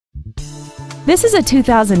This is a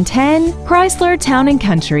 2010 Chrysler Town &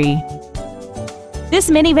 Country. This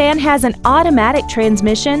minivan has an automatic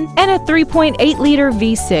transmission and a 3.8-liter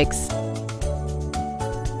V6.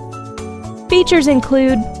 Features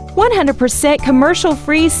include 100%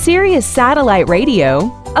 commercial-free Sirius satellite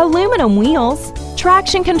radio, aluminum wheels,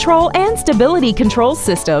 traction control and stability control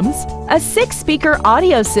systems, a 6-speaker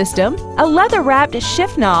audio system, a leather-wrapped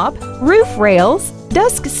shift knob, roof rails,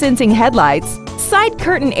 dusk-sensing headlights, side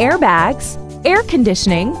curtain airbags, air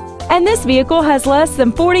conditioning, and this vehicle has less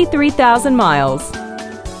than 43,000 miles.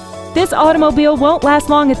 This automobile won't last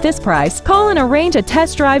long at this price. Call and arrange a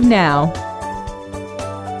test drive now.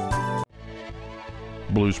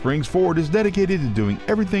 Blue Springs Ford is dedicated to doing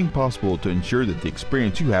everything possible to ensure that the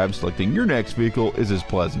experience you have selecting your next vehicle is as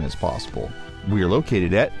pleasant as possible. We are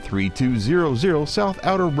located at 3200 South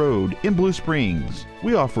Outer Road in Blue Springs.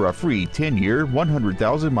 We offer a free 10-year,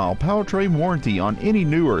 100,000-mile powertrain warranty on any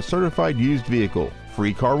new or certified used vehicle,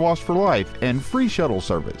 free car wash for life, and free shuttle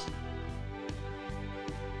service.